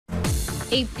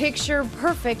A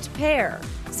picture-perfect pair,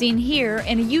 seen here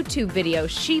in a YouTube video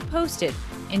she posted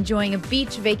enjoying a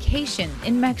beach vacation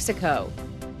in Mexico.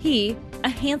 He, a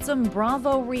handsome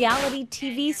Bravo reality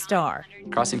TV star.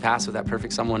 Crossing paths with that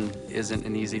perfect someone isn't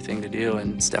an easy thing to do,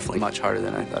 and it's definitely much harder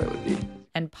than I thought it would be.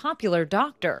 And popular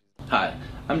doctor. Hi,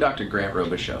 I'm Dr. Grant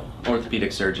Robicheaux,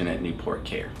 orthopedic surgeon at Newport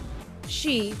Care.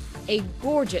 She, a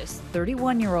gorgeous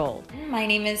 31-year-old. My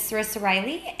name is Cerissa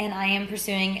Riley, and I am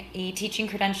pursuing a teaching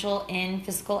credential in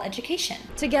physical education.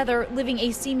 Together, living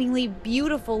a seemingly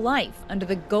beautiful life under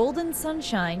the golden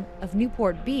sunshine of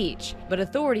Newport Beach. But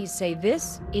authorities say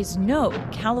this is no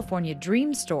California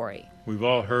dream story. We've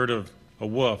all heard of a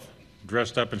wolf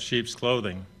dressed up in sheep's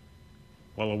clothing.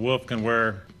 Well, a wolf can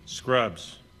wear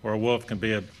scrubs, or a wolf can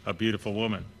be a beautiful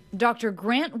woman. Dr.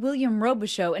 Grant William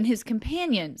Robicheaux and his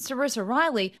companion, Cerissa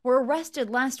Riley, were arrested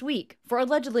last week for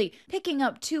allegedly picking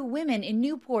up two women in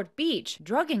Newport Beach,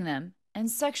 drugging them,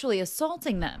 and sexually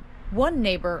assaulting them. One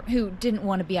neighbor, who didn't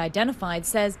want to be identified,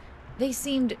 says they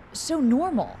seemed so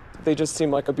normal. They just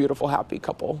seem like a beautiful, happy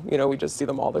couple. You know, we just see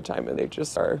them all the time, and they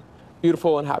just are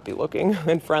beautiful and happy looking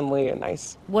and friendly and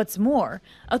nice. What's more,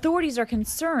 authorities are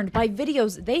concerned by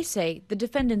videos they say the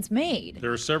defendants made.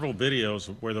 There are several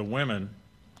videos where the women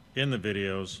in the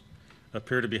videos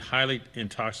appear to be highly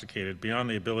intoxicated beyond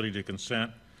the ability to consent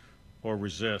or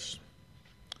resist,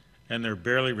 and they're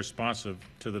barely responsive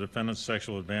to the defendant's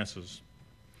sexual advances.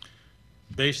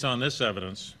 Based on this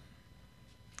evidence,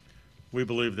 we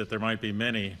believe that there might be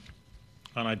many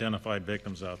unidentified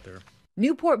victims out there.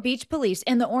 Newport Beach Police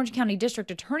and the Orange County District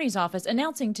Attorney's Office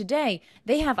announcing today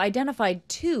they have identified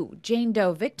two Jane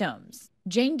Doe victims.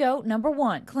 Jane Doe number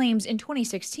 1 claims in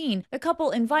 2016 the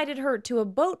couple invited her to a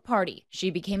boat party.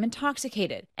 She became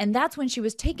intoxicated, and that's when she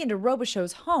was taken to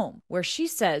Robichaux's home, where she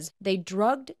says they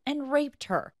drugged and raped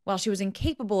her while she was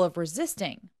incapable of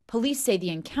resisting. Police say the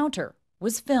encounter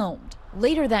was filmed.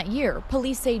 Later that year,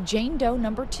 police say Jane Doe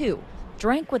number 2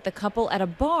 drank with the couple at a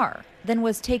bar, then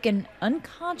was taken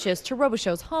unconscious to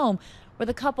Robichaux's home, where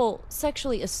the couple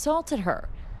sexually assaulted her.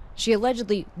 She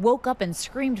allegedly woke up and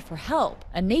screamed for help.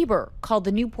 A neighbor called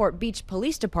the Newport Beach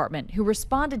Police Department, who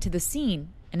responded to the scene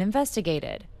and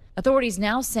investigated. Authorities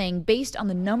now saying based on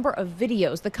the number of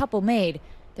videos the couple made,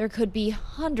 there could be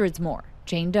hundreds more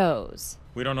Jane Does.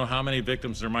 We don't know how many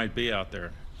victims there might be out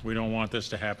there. We don't want this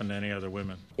to happen to any other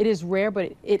women. It is rare,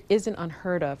 but it isn't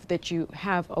unheard of that you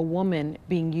have a woman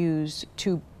being used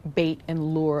to bait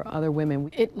and lure other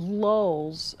women. It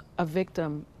lulls a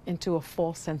victim into a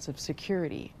false sense of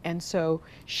security. And so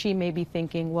she may be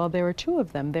thinking, well, there are two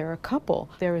of them, they're a couple.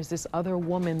 There is this other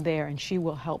woman there, and she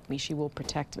will help me, she will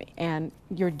protect me. And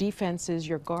your defenses,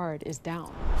 your guard is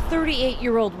down.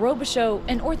 38-year-old Robicheaux,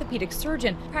 an orthopedic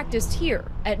surgeon, practiced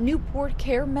here at Newport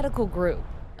Care Medical Group.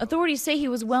 Authorities say he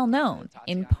was well known,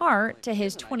 in part to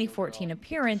his 2014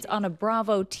 appearance on a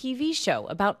Bravo TV show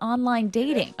about online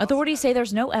dating. Authorities say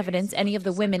there's no evidence any of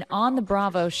the women on the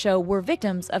Bravo show were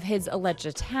victims of his alleged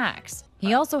attacks.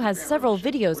 He also has several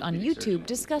videos on YouTube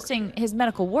discussing his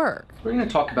medical work. We're going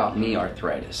to talk about knee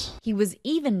arthritis. He was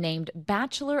even named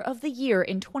Bachelor of the Year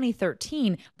in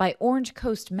 2013 by Orange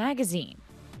Coast magazine.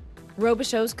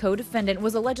 Robichaux's co-defendant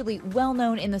was allegedly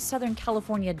well-known in the Southern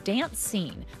California dance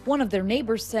scene. One of their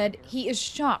neighbors said he is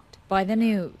shocked by the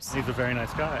news. He's a very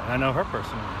nice guy. I know her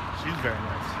personally. She's very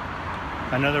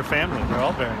nice. I know their family. They're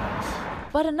all very nice.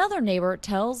 But another neighbor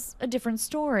tells a different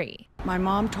story. My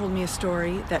mom told me a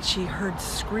story that she heard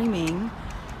screaming.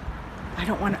 I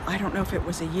don't know if it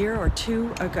was a year or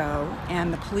two ago,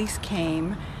 and the police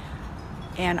came,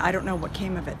 and I don't know what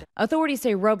came of it. Authorities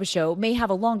say Robicheaux may have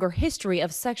a longer history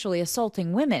of sexually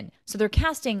assaulting women, so they're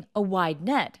casting a wide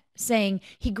net, saying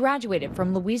he graduated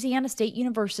from Louisiana State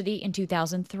University in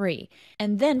 2003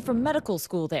 and then from medical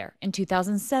school there in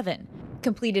 2007,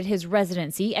 completed his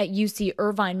residency at UC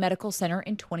Irvine Medical Center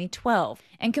in 2012,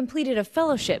 and completed a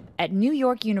fellowship at New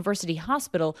York University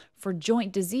Hospital for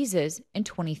Joint Diseases in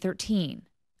 2013.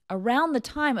 Around the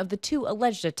time of the two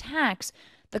alleged attacks,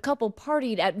 the couple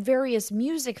partied at various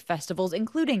music festivals,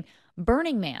 including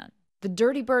Burning Man, the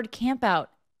Dirty Bird Campout,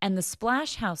 and the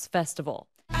Splash House Festival.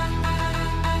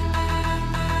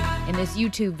 In this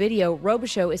YouTube video,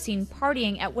 Robicheaux is seen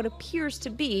partying at what appears to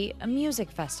be a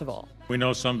music festival. We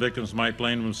know some victims might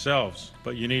blame themselves,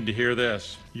 but you need to hear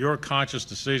this. Your conscious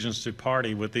decisions to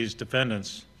party with these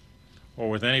defendants or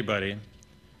with anybody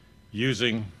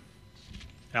using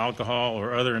alcohol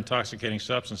or other intoxicating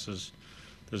substances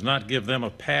does not give them a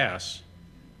pass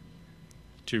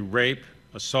to rape,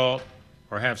 assault,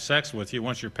 or have sex with you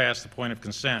once you're past the point of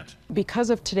consent. Because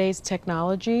of today's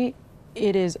technology,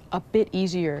 it is a bit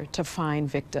easier to find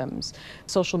victims.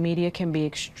 Social media can be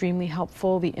extremely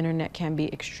helpful, the internet can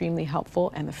be extremely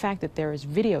helpful, and the fact that there is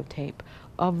videotape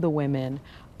of the women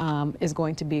is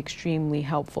going to be extremely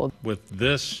helpful. With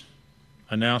this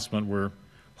announcement, we're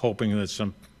hoping that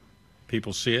some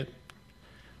people see it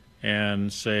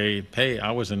and say, hey,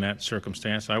 I was in that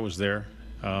circumstance, I was there,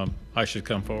 I should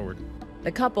come forward.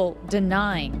 The couple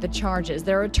denying the charges.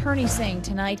 Their attorney saying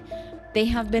tonight they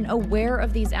have been aware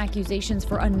of these accusations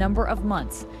for a number of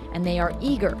months, and they are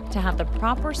eager to have the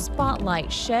proper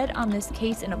spotlight shed on this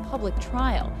case in a public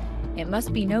trial. It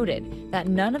must be noted that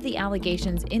none of the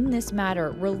allegations in this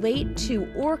matter relate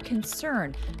to or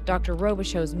concern Dr.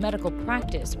 Robichaux's medical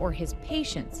practice or his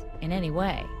patients in any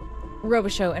way.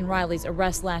 Robicheaux and Riley's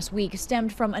arrest last week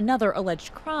stemmed from another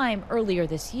alleged crime earlier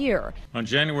this year. On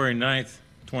January 9th,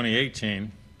 2018,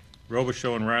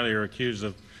 Robicheaux and Riley are accused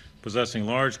of possessing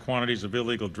large quantities of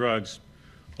illegal drugs,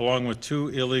 along with 2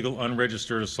 illegal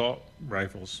unregistered assault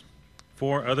rifles,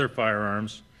 4 other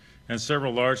firearms, and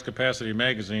several large-capacity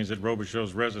magazines at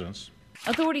Robichaux's residence.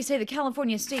 Authorities say the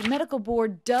California State Medical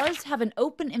Board does have an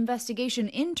open investigation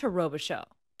into Robicheaux.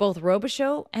 Both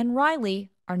Robicheaux and Riley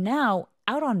are now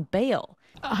out on bail.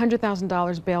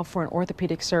 $100,000 bail for an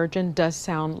orthopedic surgeon does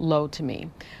sound low to me,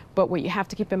 but what you have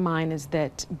to keep in mind is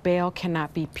that bail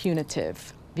cannot be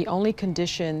punitive. The only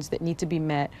conditions that need to be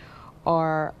met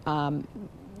are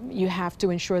you have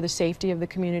to ensure the safety of the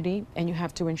community, and you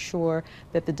have to ensure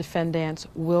that the defendants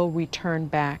will return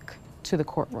back to the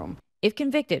courtroom. If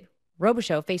convicted,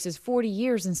 Robicheaux faces 40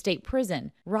 years in state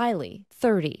prison, Riley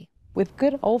 30. With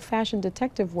good old-fashioned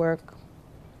detective work,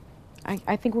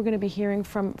 I think we're going to be hearing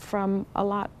from a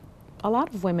lot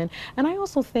of women. And I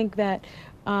also think that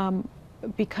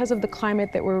because of the climate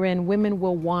that we're in, women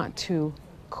will want to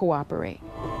cooperate.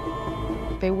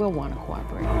 They will want to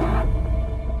cooperate.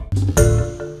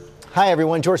 Hi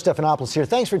everyone, George Stephanopoulos here.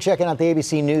 Thanks for checking out the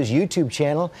ABC News YouTube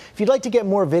channel. If you'd like to get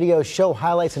more videos, show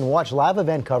highlights, and watch live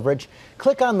event coverage,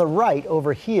 click on the right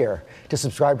over here to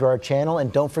subscribe to our channel,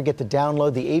 and don't forget to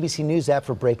download the ABC News app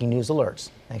for breaking news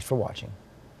alerts. Thanks for watching.